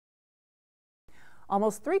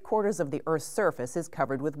Almost 3/4 of the Earth's surface is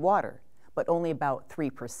covered with water, but only about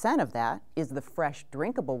 3% of that is the fresh,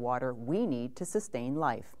 drinkable water we need to sustain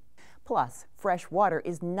life. Plus, fresh water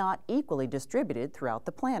is not equally distributed throughout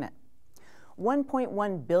the planet.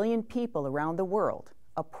 1.1 billion people around the world,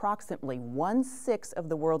 approximately 1/6 of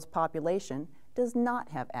the world's population, does not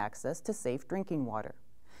have access to safe drinking water.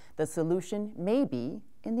 The solution may be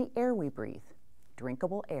in the air we breathe,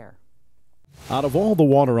 drinkable air. Out of all the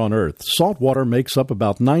water on Earth, salt water makes up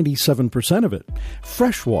about 97% of it.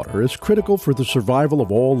 Fresh water is critical for the survival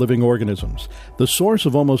of all living organisms. The source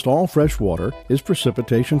of almost all fresh water is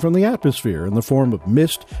precipitation from the atmosphere in the form of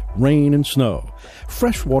mist, rain, and snow.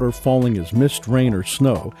 Fresh water falling as mist, rain, or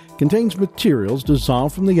snow contains materials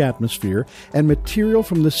dissolved from the atmosphere and material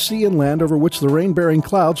from the sea and land over which the rain-bearing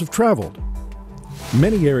clouds have traveled.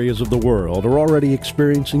 Many areas of the world are already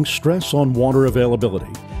experiencing stress on water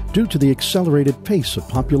availability due to the accelerated pace of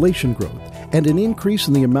population growth and an increase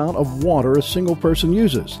in the amount of water a single person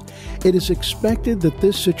uses. It is expected that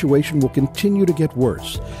this situation will continue to get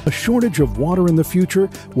worse. A shortage of water in the future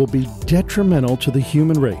will be detrimental to the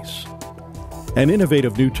human race. An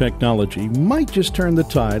innovative new technology might just turn the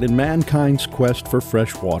tide in mankind's quest for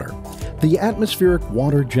fresh water. The Atmospheric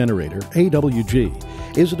Water Generator, AWG,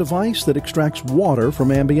 is a device that extracts water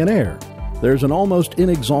from ambient air. There's an almost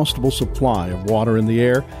inexhaustible supply of water in the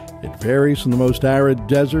air. It varies from the most arid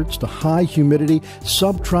deserts to high humidity,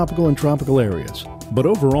 subtropical and tropical areas. But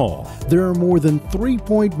overall, there are more than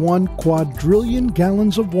 3.1 quadrillion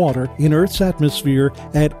gallons of water in Earth's atmosphere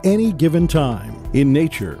at any given time. In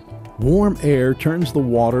nature, warm air turns the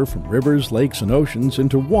water from rivers, lakes, and oceans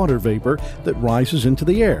into water vapor that rises into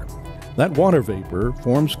the air. That water vapor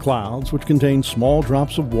forms clouds which contain small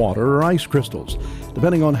drops of water or ice crystals,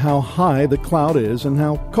 depending on how high the cloud is and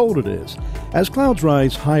how cold it is. As clouds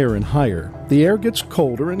rise higher and higher, the air gets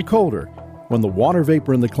colder and colder. When the water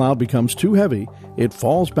vapor in the cloud becomes too heavy, it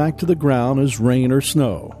falls back to the ground as rain or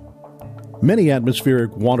snow. Many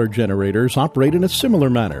atmospheric water generators operate in a similar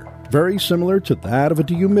manner, very similar to that of a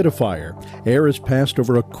dehumidifier. Air is passed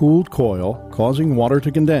over a cooled coil, causing water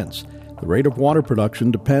to condense. The rate of water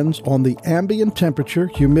production depends on the ambient temperature,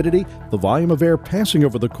 humidity, the volume of air passing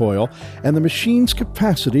over the coil, and the machine's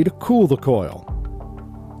capacity to cool the coil.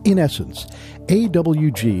 In essence,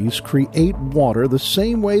 AWGs create water the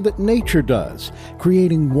same way that nature does,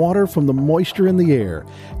 creating water from the moisture in the air,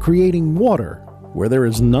 creating water where there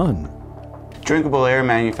is none. Drinkable Air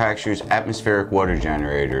manufactures atmospheric water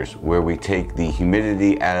generators where we take the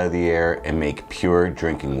humidity out of the air and make pure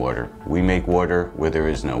drinking water. We make water where there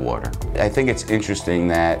is no water. I think it's interesting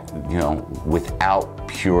that, without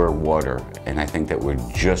pure water, and I think that we're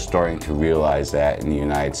just starting to realize that in the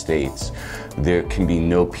United States, there can be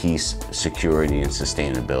no peace, security, and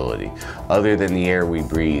sustainability. Other than the air we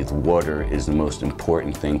breathe, water is the most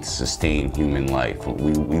important thing to sustain human life.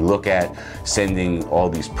 We look at sending all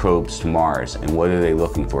these probes to Mars, and what are they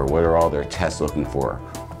looking for? What are all their tests looking for?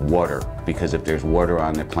 Water, because if there's water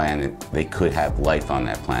on the planet, they could have life on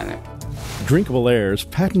that planet. Drinkable Air's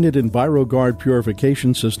patented EnviroGuard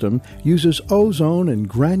purification system uses ozone and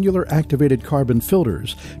granular activated carbon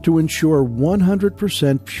filters to ensure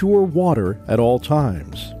 100% pure water at all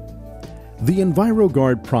times. The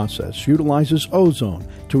EnviroGuard process utilizes ozone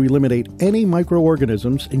to eliminate any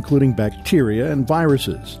microorganisms, including bacteria and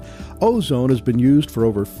viruses. Ozone has been used for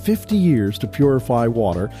over 50 years to purify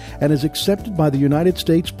water and is accepted by the United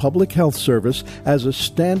States Public Health Service as a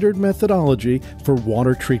standard methodology for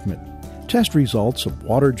water treatment. Test results of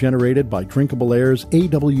water generated by Drinkable Air's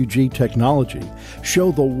AWG technology show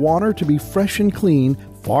the water to be fresh and clean,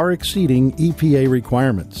 far exceeding EPA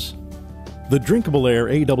requirements. The Drinkable Air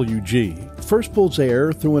AWG first pulls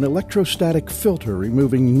air through an electrostatic filter,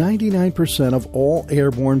 removing 99% of all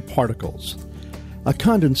airborne particles. A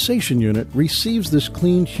condensation unit receives this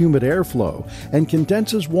clean, humid airflow and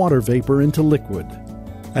condenses water vapor into liquid.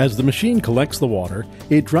 As the machine collects the water,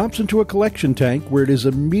 it drops into a collection tank where it is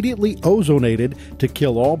immediately ozonated to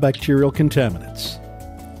kill all bacterial contaminants.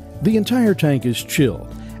 The entire tank is chilled,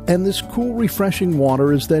 and this cool, refreshing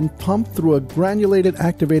water is then pumped through a granulated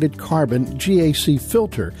activated carbon GAC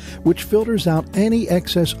filter, which filters out any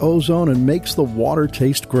excess ozone and makes the water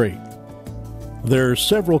taste great. There are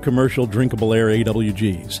several commercial Drinkable Air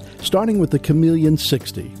AWGs, starting with the Chameleon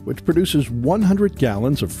 60, which produces 100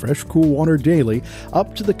 gallons of fresh, cool water daily,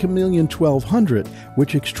 up to the Chameleon 1200,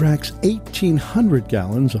 which extracts 1,800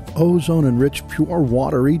 gallons of ozone-enriched pure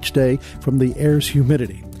water each day from the air's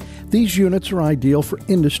humidity. These units are ideal for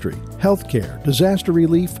industry, healthcare, disaster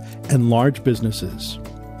relief, and large businesses.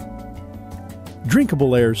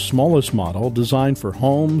 Drinkable Air's smallest model, designed for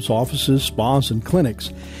homes, offices, spas, and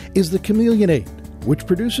clinics, is the Chameleon 8, which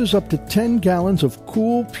produces up to 10 gallons of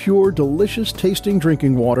cool, pure, delicious tasting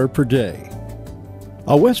drinking water per day.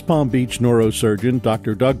 A West Palm Beach neurosurgeon,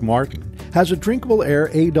 Dr. Doug Martin, has a Drinkable Air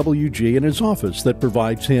AWG in his office that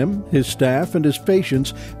provides him, his staff, and his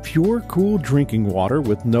patients pure, cool drinking water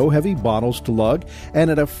with no heavy bottles to lug and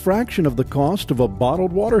at a fraction of the cost of a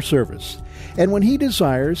bottled water service. And when he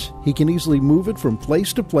desires, he can easily move it from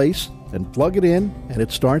place to place and plug it in, and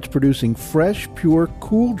it starts producing fresh, pure,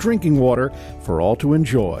 cool drinking water for all to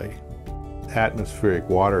enjoy. Atmospheric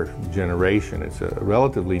water generation, it's a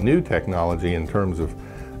relatively new technology in terms of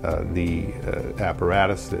the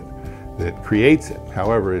apparatus that creates it.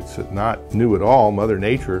 However, it's not new at all. Mother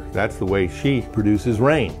Nature, that's the way she produces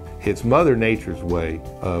rain. It's Mother Nature's way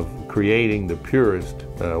of creating the purest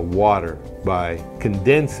water by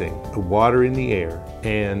condensing the water in the air,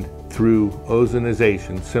 and through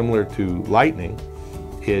ozonization, similar to lightning,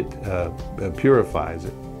 it purifies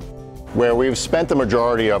it. Where we've spent the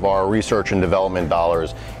majority of our research and development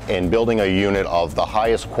dollars in building a unit of the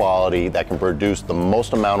highest quality that can produce the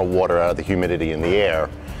most amount of water out of the humidity in the air,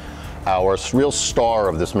 our real star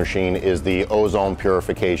of this machine is the ozone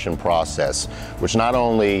purification process, which not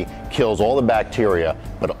only kills all the bacteria,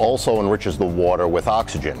 but also enriches the water with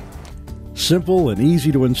oxygen. Simple and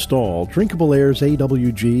easy to install, Drinkable Air's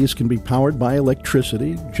AWGs can be powered by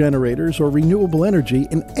electricity, generators, or renewable energy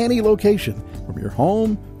in any location, from your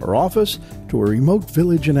home or office to a remote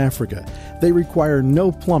village in Africa. They require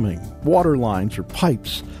no plumbing, water lines, or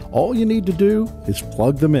pipes. All you need to do is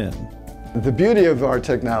plug them in. The beauty of our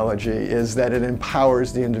technology is that it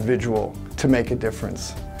empowers the individual to make a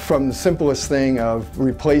difference. From the simplest thing of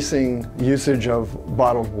replacing usage of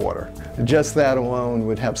bottled water. Just that alone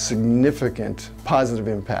would have significant positive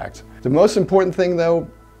impact. The most important thing though,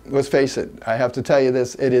 let's face it, I have to tell you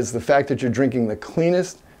this, it is the fact that you're drinking the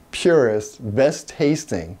cleanest, purest, best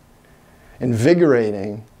tasting,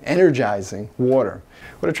 invigorating, energizing water.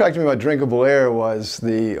 What attracted me about Drinkable Air was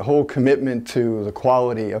the whole commitment to the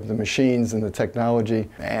quality of the machines and the technology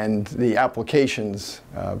and the applications,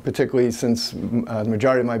 particularly since the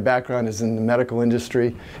majority of my background is in the medical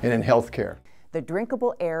industry and in healthcare. The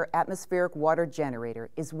Drinkable Air atmospheric water generator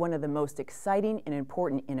is one of the most exciting and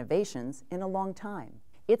important innovations in a long time.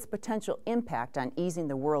 Its potential impact on easing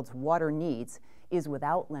the world's water needs is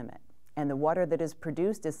without limit. And the water that is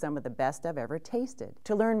produced is some of the best I've ever tasted.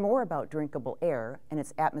 To learn more about Drinkable Air and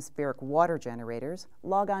its atmospheric water generators,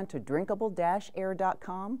 log on to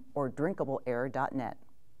drinkable-air.com or drinkableair.net.